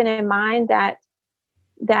keeping in mind that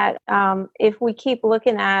if we keep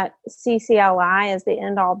looking at CCLI as the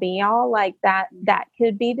end all be all, like that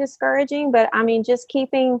could be discouraging. But I mean, just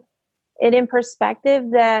keeping it in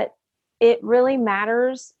perspective that it really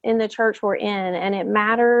matters in the church we're in, and it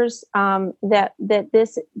matters that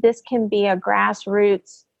this can be a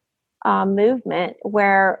grassroots movement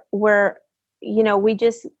where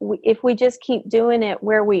if we just keep doing it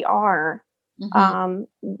where we are,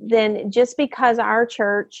 then just because our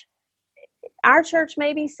church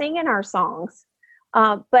may be singing our songs,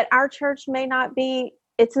 but our church may not be.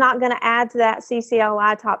 It's not going to add to that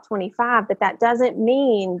CCLI top 25, but that doesn't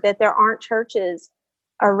mean that there aren't churches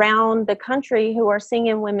around the country who are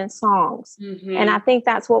singing women's songs. And I think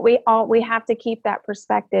that's what we have to keep that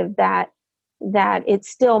perspective that it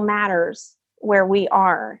still matters where we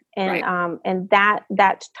are. And, right. And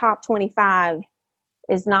that top 25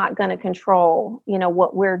 is not going to control,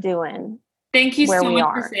 what we're doing. Thank you so much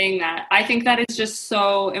for saying that. I think that is just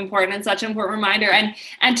so important and such an important reminder, and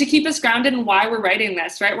to keep us grounded in why we're writing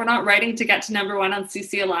this, right? We're not writing to get to number one on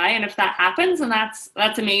CCLI, and if that happens, then that's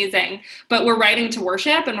amazing. But we're writing to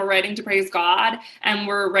worship, and we're writing to praise God, and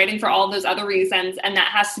we're writing for all those other reasons, and that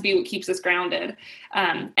has to be what keeps us grounded.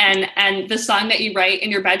 And the song that you write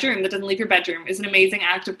in your bedroom that doesn't leave your bedroom is an amazing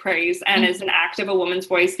act of praise, and is an act of a woman's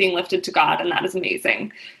voice being lifted to God, and that is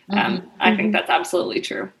amazing. I think that's absolutely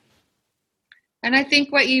true. And I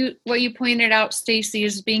think what you pointed out, Stacy,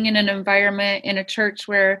 is being in an environment in a church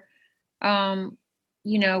where,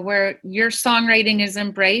 where your songwriting is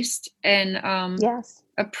embraced and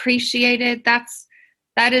appreciated.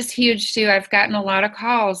 That is huge too. I've gotten a lot of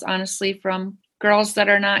calls, honestly, from girls that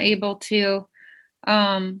are not able to,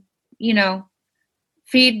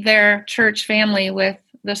 feed their church family with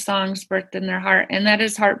the songs birthed in their heart, and that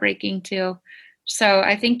is heartbreaking too. So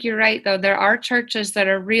I think you're right, though. There are churches that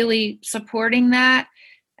are really supporting that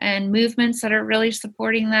and movements that are really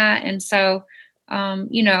supporting that. And so,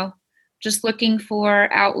 just looking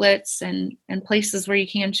for outlets and places where you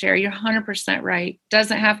can share. You're 100% right.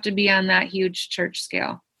 Doesn't have to be on that huge church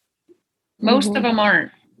scale. Most of them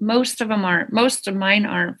aren't. Most of mine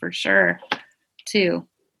aren't, for sure, too.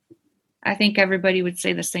 I think everybody would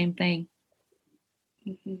say the same thing.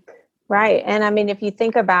 Right. And I mean, if you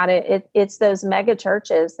think about it, it's those mega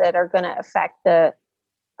churches that are going to affect the,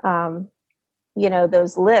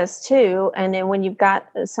 those lists too. And then when you've got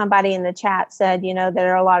somebody in the chat said,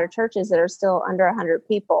 there are a lot of churches that are still under 100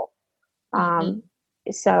 people.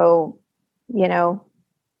 So,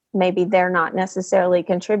 maybe they're not necessarily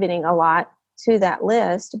contributing a lot to that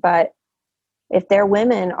list, but if their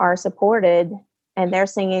women are supported and they're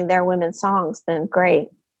singing their women's songs, then great.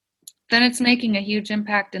 Then it's making a huge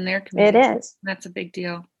impact in their community. It is. That's a big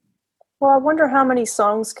deal. Well, I wonder how many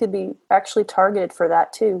songs could be actually targeted for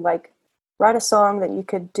that too. Like, write a song that you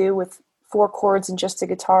could do with 4 chords and just a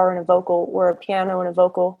guitar and a vocal, or a piano and a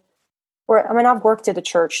vocal. I've worked at a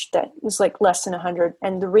church that was like less than 100,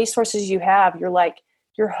 and the resources you have,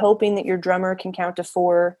 you're hoping that your drummer can count to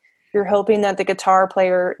 4. You're hoping that the guitar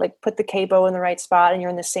player put the capo in the right spot and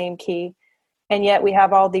you're in the same key. And yet we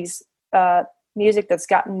have all these music that's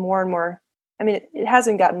gotten more and more, it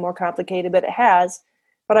hasn't gotten more complicated, but it has.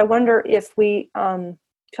 But I wonder if we kind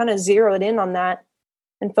of zeroed in on that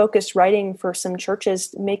and focused writing for some churches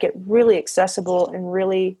to make it really accessible and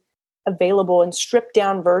really available, and stripped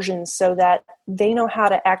down versions so that they know how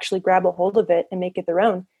to actually grab a hold of it and make it their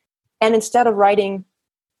own. And instead of writing,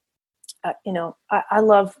 I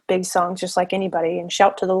love big songs just like anybody, and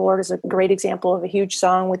Shout to the Lord is a great example of a huge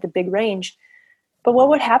song with a big range. But what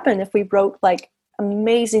would happen if we wrote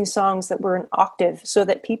amazing songs that were an octave so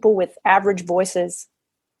that people with average voices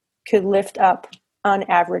could lift up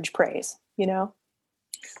unaverage praise,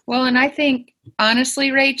 Well, and I think,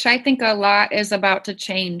 honestly, Rach, I think a lot is about to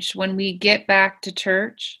change when we get back to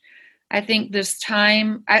church. I think this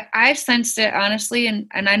time, I sensed it, honestly, and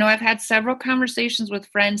I know I've had several conversations with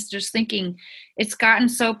friends just thinking it's gotten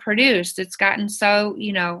so produced. It's gotten so,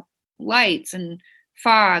 lights and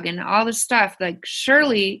fog and all this stuff.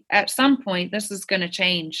 Surely at some point this is going to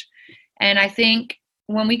change. And I think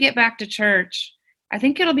when we get back to church, I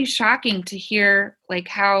think it'll be shocking to hear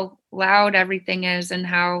how loud everything is, and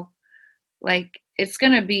how it's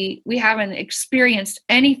going to be, we haven't experienced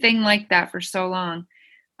anything like that for so long,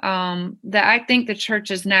 that I think the church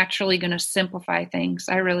is naturally going to simplify things.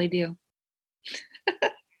 I really do.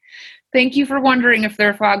 Thank you for wondering if there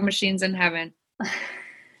are fog machines in heaven.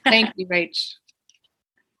 Thank you, Rach.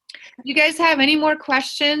 You guys have any more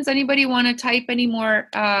questions? Anybody want to type any more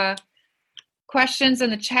questions in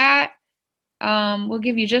the chat? We'll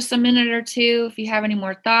give you just a minute or two if you have any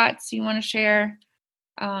more thoughts you want to share.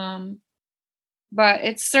 But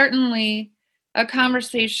it's certainly a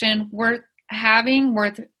conversation worth having,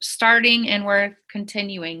 worth starting, and worth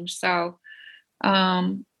continuing. So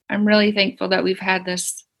I'm really thankful that we've had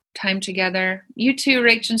this time together. You too,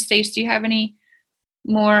 Rach and Stace, do you have any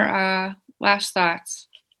more last thoughts?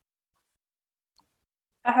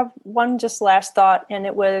 I have one just last thought, and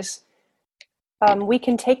it was we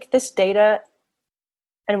can take this data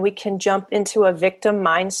and we can jump into a victim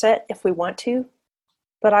mindset if we want to.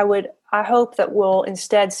 But I hope that we'll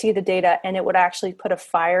instead see the data and it would actually put a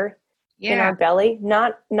fire in our belly,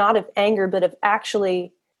 not of anger, but of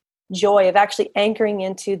actually joy, of actually anchoring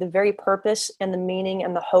into the very purpose and the meaning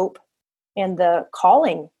and the hope and the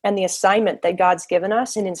calling and the assignment that God's given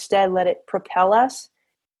us, and instead let it propel us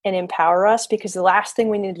and empower us. Because the last thing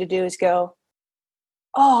we need to do is go,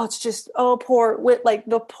 oh, it's just, like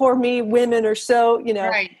the poor me women are so,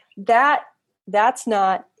 right. That's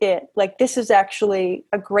not it. Like, this is actually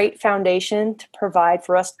a great foundation to provide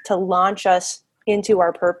for us to launch us into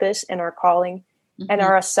our purpose and our calling and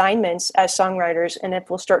our assignments as songwriters. And if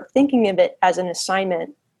we'll start thinking of it as an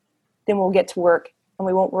assignment, then we'll get to work and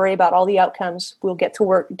we won't worry about all the outcomes. We'll get to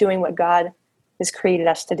work doing what God has created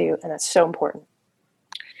us to do. And that's so important.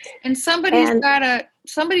 And somebody's got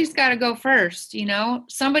to go first,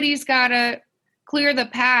 somebody's got to clear the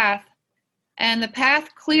path, and the path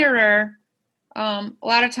clearer a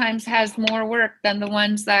lot of times has more work than the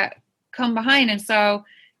ones that come behind. And so,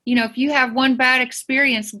 if you have one bad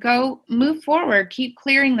experience, go move forward, keep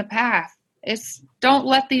clearing the path. Don't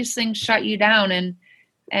let these things shut you down.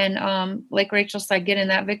 And like Rachel said, get in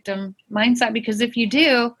that victim mindset, because if you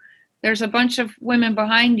do, there's a bunch of women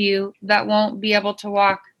behind you that won't be able to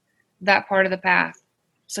walk that part of the path.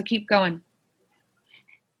 So keep going.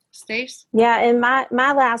 Stace? Yeah, and my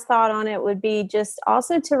last thought on it would be just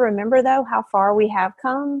also to remember, though, how far we have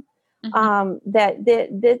come. That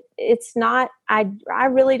it's not, I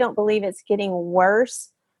really don't believe it's getting worse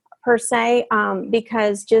per se,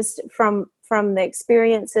 because just from the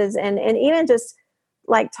experiences and even just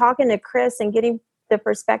like talking to Chris and getting the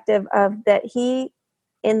perspective of that he,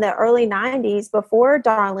 in the early 90s, before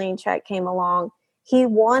Darlene Zschech came along, he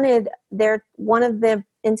wanted one of the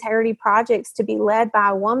integrity projects to be led by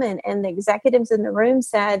a woman, and the executives in the room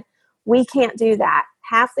said, we can't do that.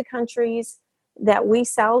 Half the countries that we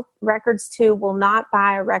sell records to will not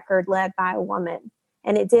buy a record led by a woman.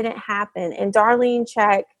 And it didn't happen. And Darlene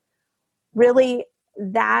Zschech, really,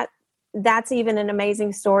 that's even an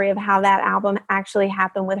amazing story of how that album actually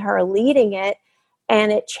happened with her leading it.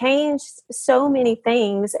 And it changed so many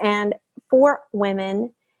things and for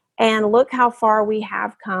women. And look how far we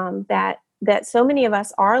have come, that so many of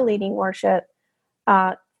us are leading worship.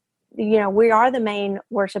 We are the main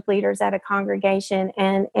worship leaders at a congregation,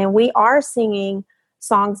 and we are singing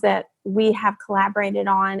songs that we have collaborated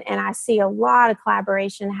on. And I see a lot of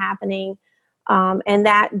collaboration happening. And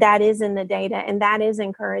that is in the data, and that is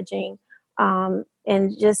encouraging.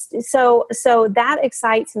 And just so that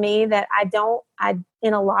excites me, that I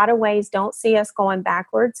in a lot of ways don't see us going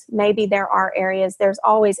backwards. Maybe there's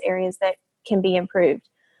always areas that can be improved,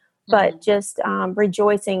 but just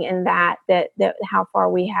rejoicing in that how far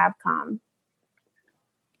we have come.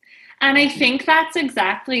 And I think that's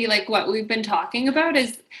exactly like what we've been talking about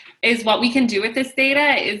is what we can do with this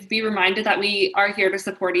data is be reminded that we are here to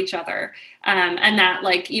support each other. And that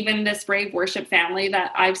like even this Brave Worship family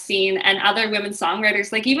that I've seen and other women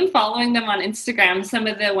songwriters, like even following them on Instagram, some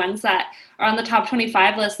of the ones that are on the top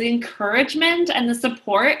 25 list, the encouragement and the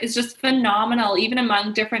support is just phenomenal, even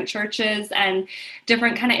among different churches and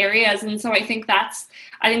different kind of areas. And so I think that's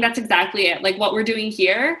exactly it. Like what we're doing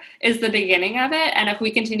here is the beginning of it. And if we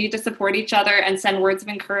continue to support each other and send words of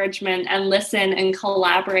encouragement and listen and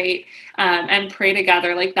collaborate and pray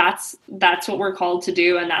together, like that's what we're called to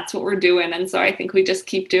do. And that's what we're doing. And so I think we just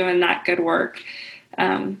keep doing that good work.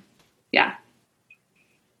 Yeah.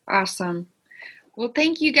 Awesome. Well,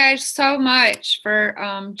 thank you guys so much for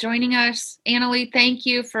joining us. Annalie, thank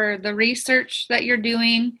you for the research that you're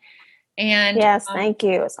doing. And yes, thank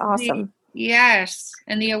you. It's awesome. Yes.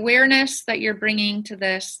 And the awareness that you're bringing to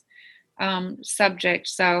this subject.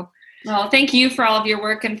 So, well, thank you for all of your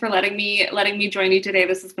work and for letting me join you today.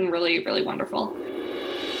 This has been really, really wonderful.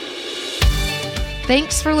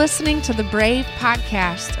 Thanks for listening to the Brave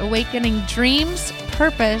Podcast, awakening dreams,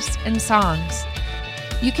 purpose, and songs.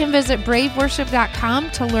 You can visit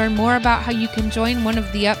braveworship.com to learn more about how you can join one of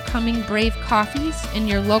the upcoming Brave Coffees in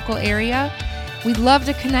your local area. We'd love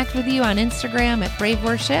to connect with you on Instagram at Brave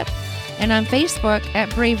Worship and on Facebook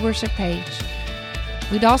at Brave Worship Page.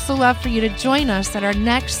 We'd also love for you to join us at our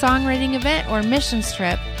next songwriting event or missions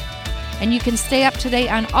trip. And you can stay up to date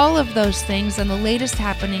on all of those things and the latest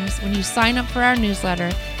happenings when you sign up for our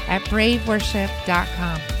newsletter at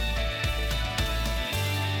braveworship.com.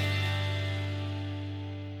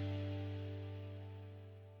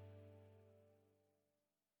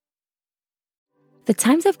 The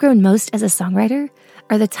times I've grown most as a songwriter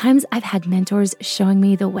are the times I've had mentors showing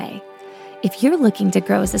me the way. If you're looking to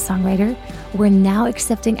grow as a songwriter, we're now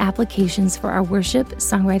accepting applications for our Worship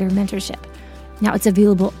Songwriter Mentorship. Now, it's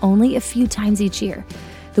available only a few times each year.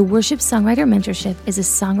 The Worship Songwriter Mentorship is a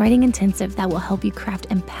songwriting intensive that will help you craft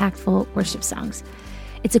impactful worship songs.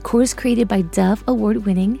 It's a course created by Dove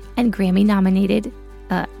Award-winning and Grammy-nominated,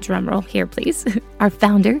 drumroll here please, our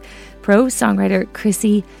founder, pro songwriter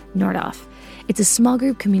Chrissy Nordoff. It's a small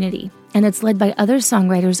group community, and it's led by other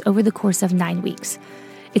songwriters over the course of 9 weeks.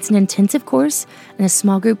 It's an intensive course and a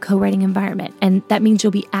small group co-writing environment, and that means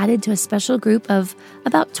you'll be added to a special group of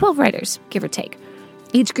about 12 writers, give or take.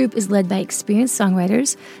 Each group is led by experienced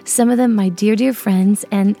songwriters, some of them my dear, dear friends,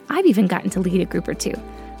 and I've even gotten to lead a group or two.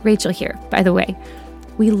 Rachel here, by the way.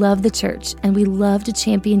 We love the church, and we love to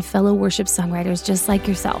champion fellow worship songwriters just like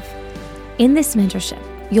yourself. In this mentorship,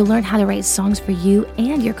 you'll learn how to write songs for you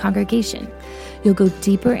and your congregation. You'll go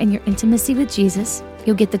deeper in your intimacy with Jesus.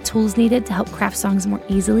 You'll get the tools needed to help craft songs more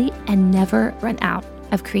easily and never run out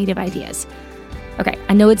of creative ideas. Okay,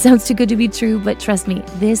 I know it sounds too good to be true, but trust me,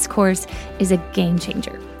 this course is a game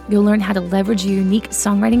changer. You'll learn how to leverage your unique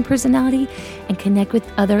songwriting personality and connect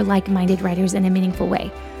with other like-minded writers in a meaningful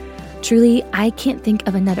way. Truly, I can't think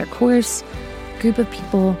of another course, group of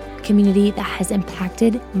people, community that has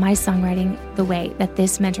impacted my songwriting the way that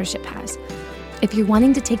this mentorship has. If you're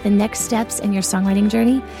wanting to take the next steps in your songwriting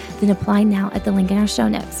journey, then apply now at the link in our show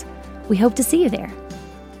notes. We hope to see you there.